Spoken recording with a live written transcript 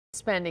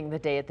Spending the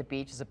day at the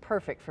beach is a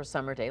perfect for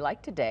summer day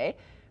like today,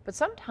 but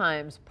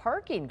sometimes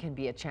parking can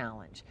be a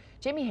challenge.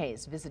 Jamie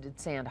Hayes visited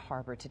Sand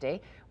Harbor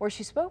today, where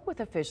she spoke with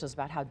officials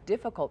about how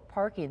difficult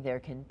parking there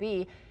can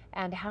be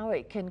and how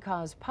it can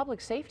cause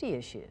public safety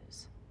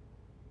issues.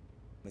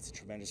 It's a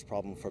tremendous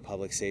problem for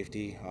public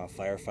safety,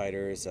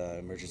 firefighters,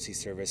 emergency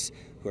service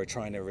who are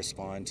trying to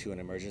respond to an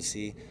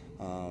emergency.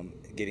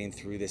 Getting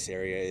through this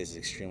area is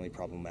extremely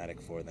problematic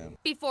for them.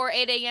 Before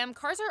 8 a.m.,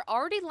 cars are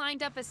already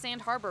lined up at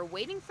Sand Harbor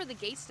waiting for the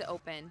gates to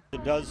open.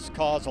 It does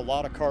cause a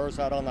lot of cars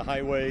out on the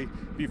highway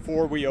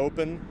before we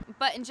open.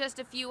 But in just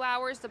a few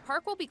hours, the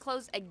park will be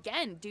closed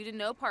again due to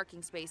no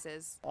parking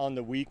spaces. On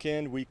the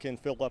weekend, we can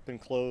fill up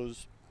and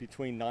close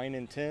between 9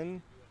 and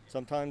 10.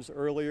 Sometimes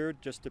earlier,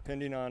 just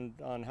depending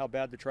on how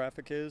bad the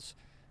traffic is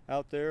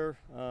out there.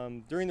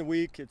 During the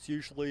week, it's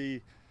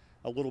usually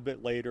a little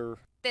bit later.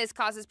 This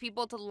causes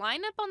people to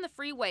line up on the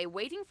freeway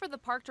waiting for the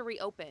park to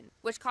reopen,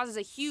 which causes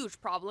a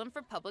huge problem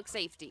for public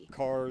safety.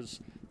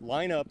 Cars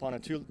line up on a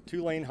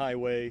two-lane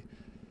highway,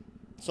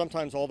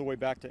 sometimes all the way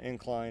back to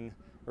Incline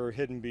or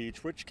Hidden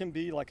Beach, which can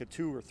be like a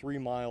 2 or 3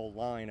 mile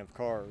line of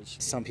cars.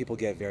 Some people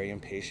get very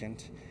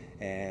impatient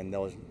and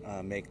they'll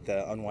make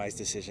the unwise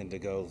decision to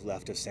go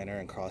left of center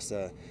and cross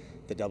the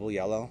double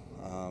yellow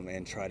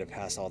and try to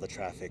pass all the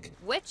traffic.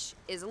 Which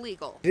is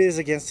illegal. It is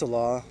against the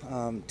law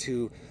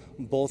to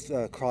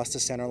both cross the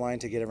center line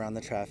to get around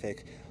the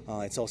traffic.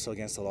 It's also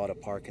against the law to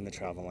park in the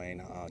travel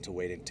lane to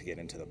wait to get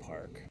into the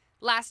park.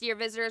 Last year,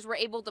 visitors were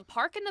able to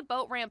park in the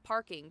boat ramp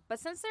parking, but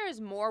since there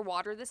is more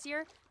water this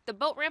year, the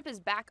boat ramp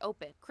is back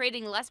open,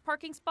 creating less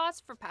parking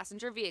spots for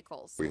passenger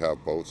vehicles. We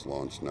have boats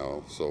launched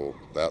now, so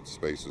that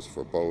space is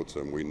for boats,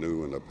 and we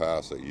knew in the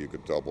past that you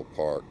could double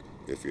park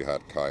if you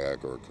had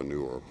kayak or a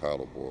canoe or a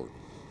paddleboard,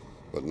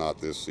 but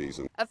not this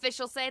season.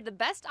 Officials say the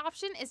best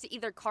option is to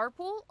either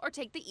carpool or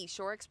take the East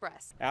Shore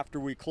Express. After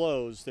we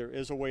close, there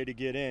is a way to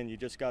get in. You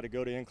just got to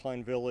go to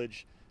Incline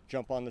Village,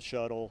 jump on the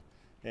shuttle,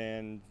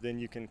 and then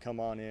you can come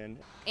on in.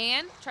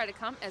 And try to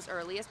come as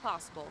early as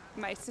possible.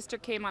 My sister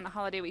came on a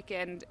holiday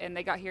weekend and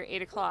they got here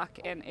 8 o'clock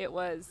and it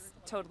was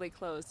totally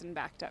closed and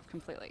backed up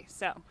completely.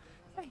 So,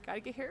 yeah, you gotta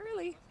get here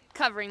early.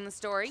 Covering the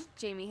story,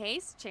 Jamie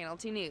Hayes, Channel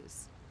 2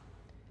 News.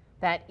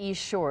 That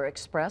East Shore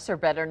Express, or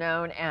better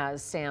known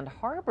as Sand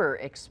Harbor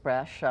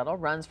Express shuttle,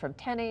 runs from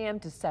 10 a.m.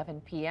 to 7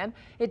 p.m.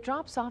 It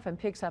drops off and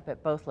picks up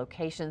at both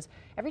locations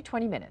every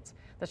 20 minutes.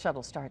 The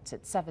shuttle starts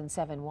at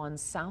 771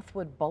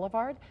 Southwood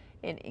Boulevard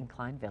in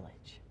Incline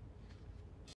Village.